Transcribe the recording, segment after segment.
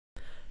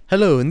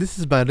Hello, and this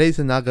is my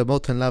Razer Naga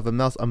Molten Lava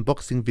mouse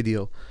unboxing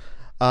video.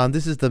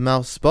 This is the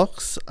mouse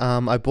box.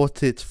 I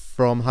bought it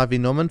from Harvey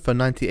Norman for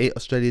 98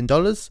 Australian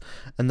dollars,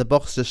 and the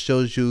box just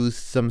shows you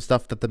some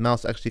stuff that the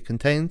mouse actually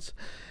contains.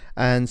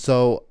 And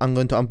so I'm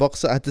going to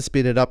unbox it. I had to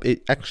speed it up.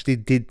 It actually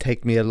did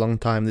take me a long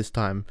time this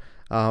time,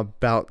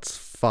 about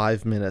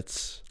 5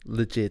 minutes,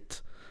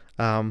 legit.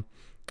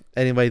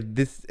 Anyway,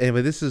 this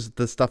is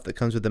the stuff that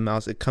comes with the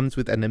mouse. It comes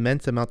with an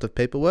immense amount of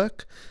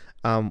paperwork.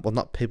 Well,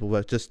 not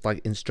paperwork, just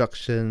like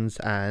instructions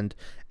and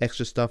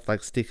extra stuff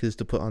like stickers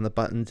to put on the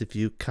buttons if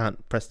you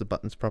can't press the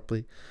buttons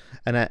properly,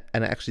 and it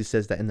actually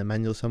says that in the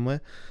manual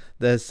somewhere.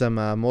 There's some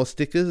more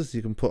stickers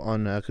you can put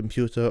on a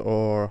computer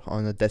or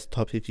on a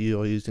desktop if you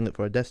are using it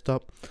for a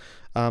desktop.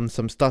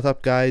 Some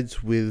startup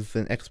guides with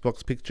an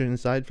Xbox picture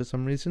inside for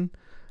some reason,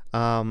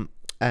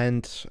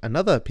 and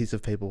another piece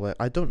of paperwork.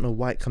 I don't know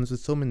why it comes with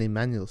so many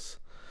manuals.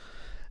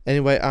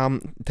 Anyway,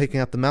 taking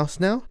out the mouse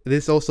now.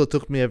 This also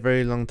took me a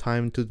very long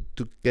time to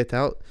get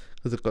out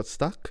because it got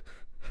stuck.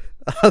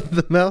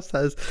 The mouse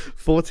has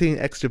 14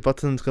 extra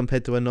buttons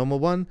compared to a normal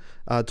one,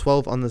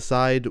 12 on the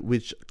side,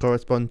 which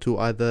correspond to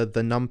either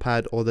the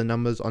numpad or the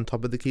numbers on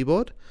top of the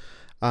keyboard.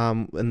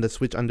 And the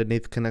switch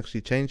underneath can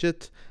actually change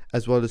it,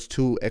 as well as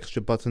 2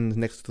 extra buttons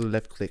next to the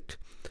left click.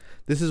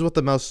 This is what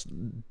the mouse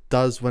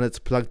does when it's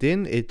plugged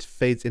in. It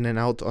fades in and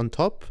out on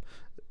top,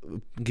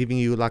 giving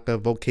you like a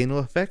volcano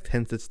effect,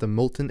 hence it's the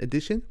Molten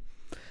edition.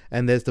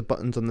 And there's the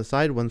buttons on the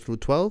side, 1 through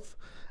 12.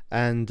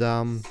 And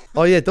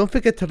oh yeah, don't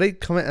forget to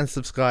rate, comment and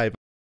subscribe.